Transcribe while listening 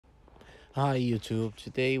Hi YouTube,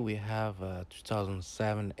 today we have a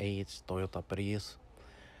 2007-8 Toyota Prius.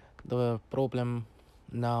 The problem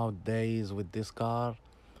nowadays with this car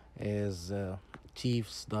is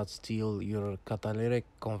thieves that steal your catalytic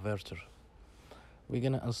converter. We're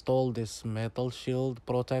gonna install this metal shield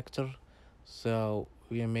protector, so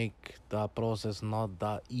we make the process not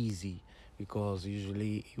that easy because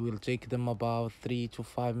usually it will take them about 3 to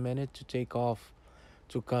 5 minutes to take off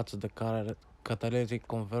to cut the catalytic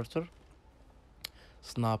converter,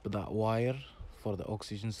 snap that wire for the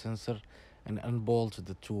oxygen sensor, and unbolt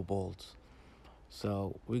the two bolts.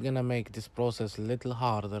 So we're gonna make this process a little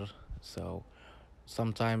harder. So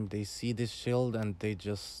sometimes they see this shield and they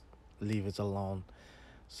just leave it alone.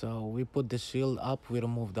 So we put the shield up, we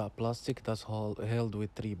remove that plastic that's held with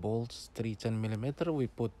three bolts, three 10 millimeter. We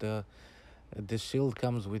put the shield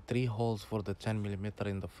comes with three holes for the 10 millimeter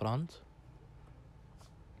in the front.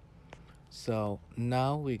 So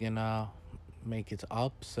now we're gonna make it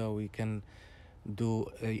up so we can do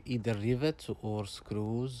either rivets or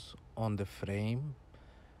screws on the frame,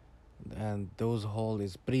 and those hole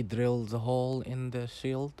is pre-drilled hole in the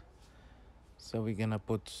shield, so we're gonna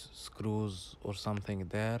put screws or something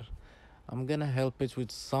there. I'm gonna help it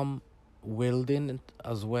with some welding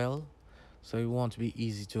as well, so it won't be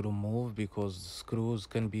easy to remove because screws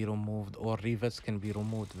can be removed or rivets can be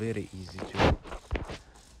removed very easy too.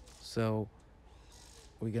 So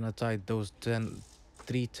we're gonna tie those 10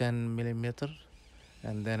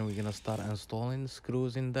 and then we're gonna start installing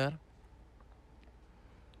screws in there.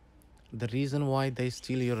 The reason why they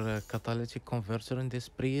steal your catalytic converter in this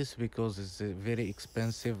Prius because it's very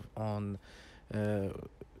expensive on uh,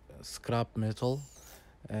 scrap metal.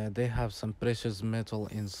 They have some precious metal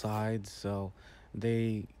inside, so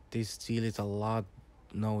they steal it a lot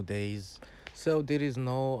nowadays. So there is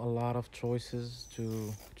no a lot of choices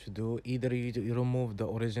to do. Either you remove the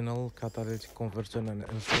original catalytic converter and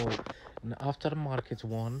install an aftermarket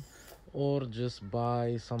one, or just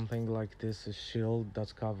buy something like this, a shield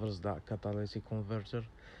that covers that catalytic converter,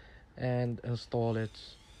 and install it.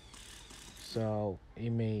 So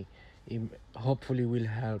it hopefully will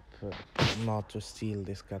help not to steal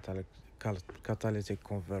this catalytic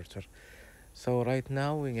converter. So right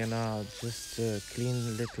now we're gonna just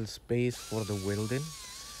clean little space for the welding,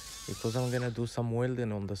 because I'm gonna do some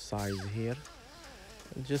welding on the sides here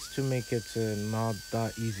just to make it not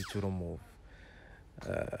that easy to remove.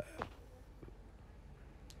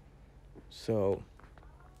 So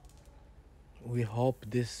we hope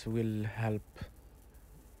this will help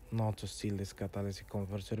not to steal this catalytic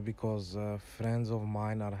converter, because friends of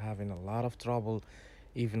mine are having a lot of trouble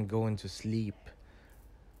even going to sleep,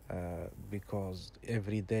 because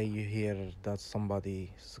every day you hear that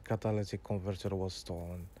somebody's catalytic converter was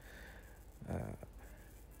stolen.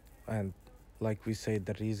 And like we said,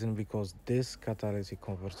 the reason because this catalytic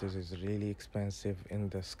converter is really expensive in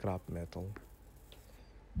the scrap metal.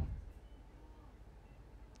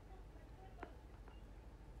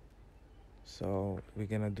 So we're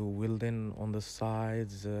gonna do welding on the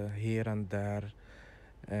sides here and there,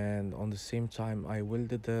 and on the same time I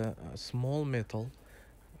welded a small metal.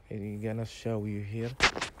 I'm gonna show you here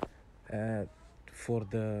uh, for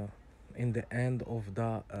the in the end of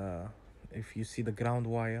the if you see the ground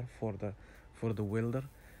wire for the welder,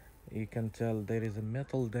 you can tell there is a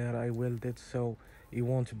metal there I welded, so it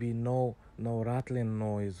won't be no rattling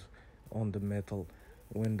noise on the metal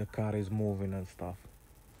when the car is moving and stuff,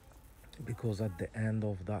 because at the end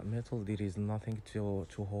of that metal there is nothing to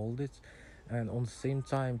hold it, and on the same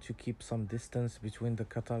time to keep some distance between the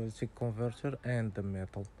catalytic converter and the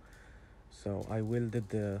metal. So I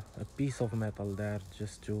welded a piece of metal there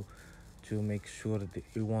just to make sure that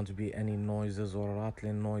it won't be any noises or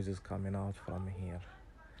rattling noises coming out from here.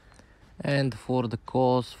 And for the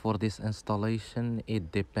cost for this installation,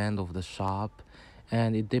 it depends of the shop,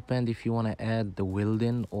 and it depends if you want to add the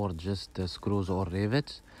welding or just the screws or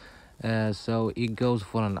rivets. So it goes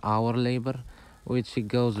for an hour labor, which it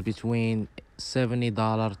goes between $70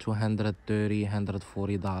 to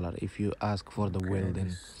 $140 if you ask for the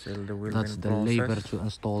welding. Still the welding That's the process. labor to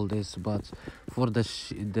install this, but for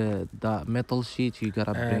the metal sheet you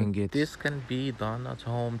gotta bring it. This can be done at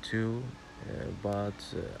home too, but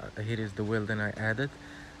here is the welding I added,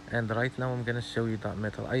 and right now I'm gonna show you that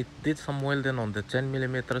metal. I did some welding on the 10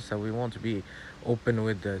 millimeter, so we won't be open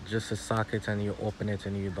with just a socket and you open it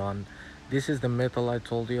and you're done. This is the metal I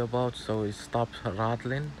told you about, so it stops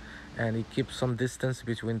rattling and it keeps some distance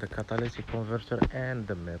between the catalytic converter and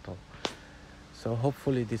the metal. So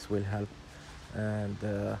hopefully this will help, and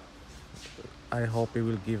I hope it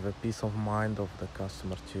will give a peace of mind of the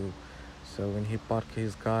customer too. So when he park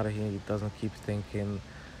his car, he doesn't keep thinking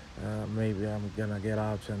Maybe I'm gonna get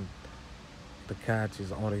out and the catch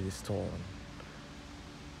is already stolen.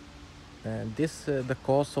 And this the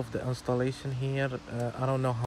cost of the installation here, I don't know how